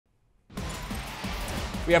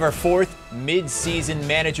We have our fourth mid-season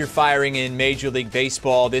manager firing in Major League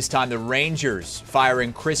Baseball. This time the Rangers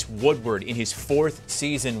firing Chris Woodward in his fourth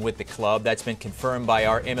season with the club. That's been confirmed by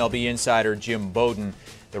our MLB insider Jim Bowden.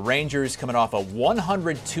 The Rangers, coming off a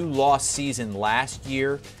 102-loss season last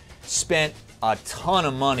year, spent a ton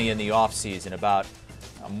of money in the offseason, about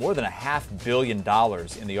more than $500 million in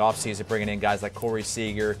the offseason, bringing in guys like Corey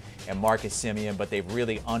Seager and Marcus Semien, but they've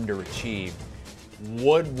really underachieved.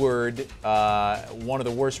 Woodward, one of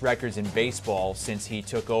the worst records in baseball since he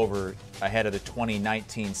took over ahead of the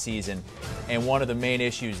 2019 season. And one of the main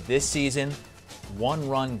issues this season,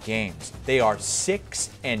 one-run games. They are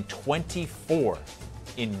 6-24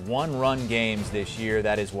 in one-run games this year.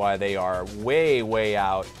 That is why they are way, way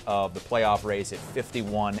out of the playoff race at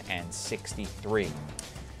 51-63.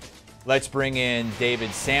 Let's bring in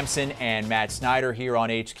David Samson and Matt Snyder here on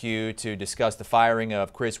HQ to discuss the firing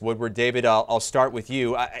of Chris Woodward. David, I'll start with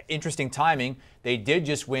you. Interesting timing. They did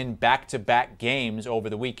just win back-to-back games over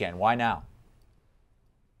the weekend. Why now?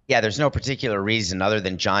 Yeah, there's no particular reason other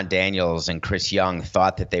than John Daniels and Chris Young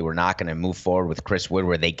thought that they were not going to move forward with Chris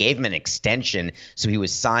Woodward. They gave him an extension, so he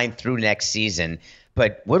was signed through next season.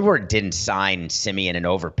 But Woodward didn't sign Semien and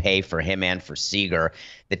overpay for him and for Seager.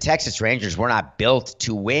 The Texas Rangers were not built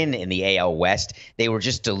to win in the AL West. They were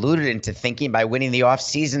just deluded into thinking by winning the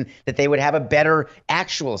offseason that they would have a better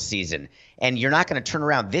actual season. And you're not going to turn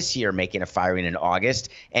around this year making a firing in August,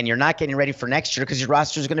 and you're not getting ready for next year because your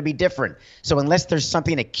roster is going to be different. So unless there's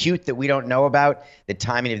something acute that we don't know about, the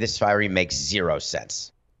timing of this firing makes zero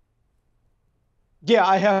sense. Yeah,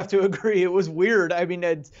 I have to agree. It was weird. I mean,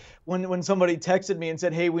 when somebody texted me and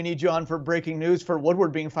said, hey, we need you on for breaking news for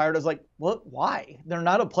Woodward being fired, I was like, what? Why? They're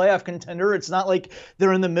not a playoff contender. It's not like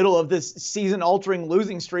they're in the middle of this season-altering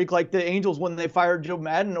losing streak like the Angels when they fired Joe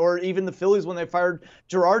Madden, or even the Phillies when they fired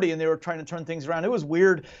Girardi and they were trying to turn things around. It was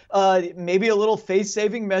weird. Maybe a little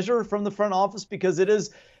face-saving measure from the front office, because it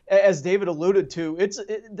is, as David alluded to,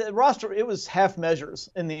 the roster, it was half measures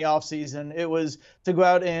in the offseason. It was to go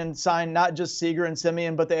out and sign not just Seager and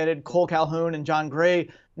Semien, but they added Cole Calhoun and John Gray.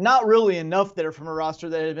 Not really enough there from a roster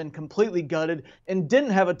that had been completely gutted and didn't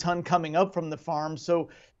have a ton coming up from the farm. So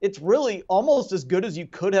it's really almost as good as you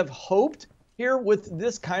could have hoped here with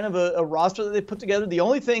this kind of a roster that they put together. The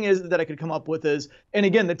only thing is that I could come up with is, and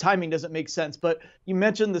again, the timing doesn't make sense, but you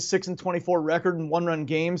mentioned the 6-24 record in one-run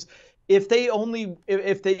games. If they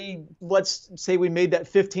let's say we made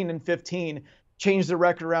that 15-15, change the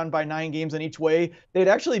record around by 9 games in each way, they'd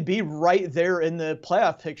actually be right there in the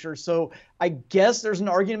playoff picture. So I guess there's an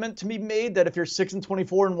argument to be made that if you're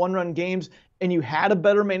 6-24 in one-run games and you had a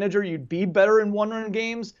better manager, you'd be better in one-run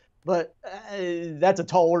games. But that's a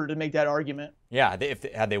tall order to make that argument. Yeah,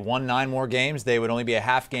 had they won 9 more games, they would only be a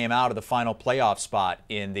half game out of the final playoff spot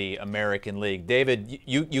in the American League. David,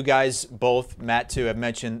 you guys both, Matt too, have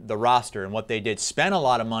mentioned the roster and what they did. Spend a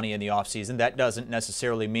lot of money in the offseason. That doesn't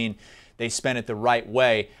necessarily mean they spent it the right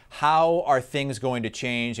way. How are things going to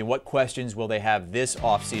change, and what questions will they have this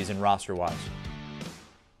offseason roster-wise?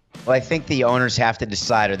 Well, I think the owners have to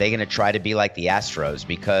decide, are they going to try to be like the Astros?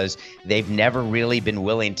 Because they've never really been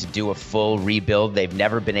willing to do a full rebuild. They've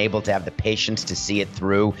never been able to have the patience to see it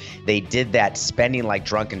through. They did that spending like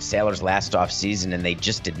drunken sailors last offseason, and they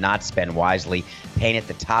just did not spend wisely, paying at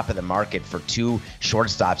the top of the market for 2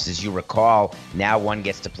 shortstops. As you recall, now one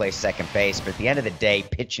gets to play second base. But at the end of the day,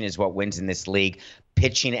 pitching is what wins in this league.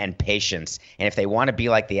 Pitching and patience. And if they want to be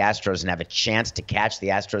like the Astros and have a chance to catch the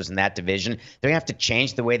Astros in that division, they're going to have to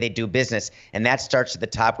change the way they do business. And that starts at the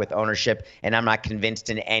top with ownership. And I'm not convinced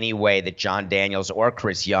in any way that John Daniels or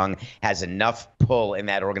Chris Young has enough pull in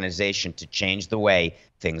that organization to change the way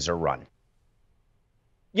things are run.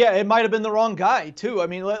 Yeah, it might have been the wrong guy, too. I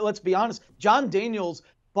mean, let's be honest. John Daniels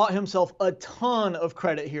bought himself a ton of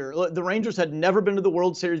credit here. The Rangers had never been to the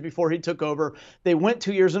World Series before he took over. They went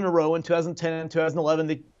 2 years in a row in 2010 and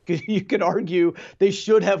 2011. You could argue they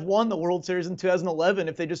should have won the World Series in 2011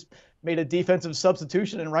 if they just made a defensive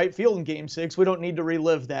substitution in right field in Game 6. We don't need to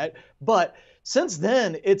relive that. But since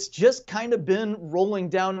then, it's just kind of been rolling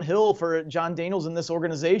downhill for John Daniels in this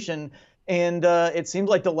organization. And it seems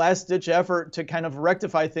like the last-ditch effort to kind of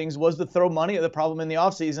rectify things was to throw money at the problem in the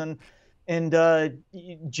offseason. And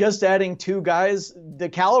just adding 2 guys, the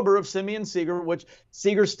caliber of Semien and Seager, which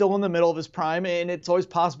Seager's still in the middle of his prime, and it's always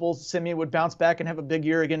possible Semien would bounce back and have a big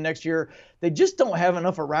year again next year. They just don't have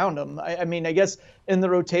enough around him. I mean, I guess in the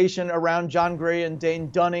rotation around John Gray and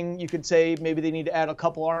Dane Dunning, you could say maybe they need to add a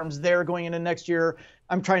couple arms there going into next year.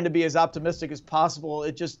 I'm trying to be as optimistic as possible.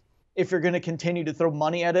 It just, if you're going to continue to throw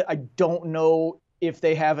money at it, I don't know if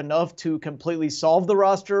they have enough to completely solve the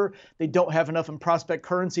roster. They don't have enough in prospect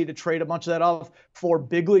currency to trade a bunch of that off for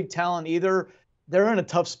big league talent either. they're in a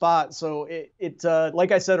tough spot. So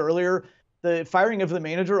like I said earlier, the firing of the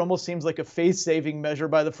manager almost seems like a face-saving measure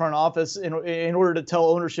by the front office in order to tell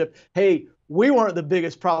ownership, hey, we weren't the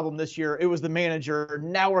biggest problem this year. It was the manager.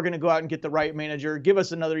 Now we're going to go out and get the right manager. Give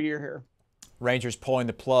us another year here. Rangers pulling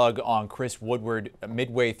the plug on Chris Woodward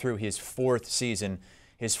midway through his 4th season.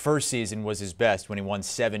 His first season was his best when he won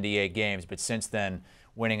 78 games, but since then,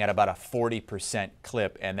 winning at about a 40%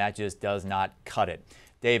 clip, and that just does not cut it.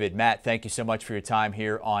 David, Matt, thank you so much for your time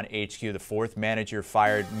here on HQ. The 4th manager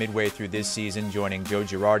fired midway through this season, joining Joe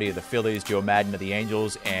Girardi of the Phillies, Joe Madden of the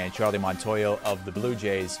Angels, and Charlie Montoyo of the Blue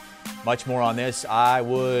Jays. Much more on this, I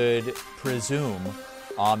would presume,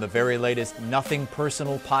 on the very latest Nothing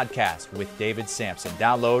Personal podcast with David Samson.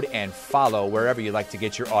 Download and follow wherever you like to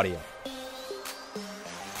get your audio.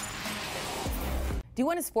 Do you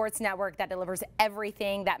want a sports network that delivers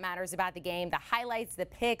everything that matters about the game? The highlights, the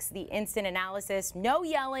picks, the instant analysis, no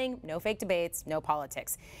yelling, no fake debates, no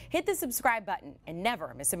politics. Hit the subscribe button and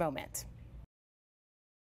never miss a moment.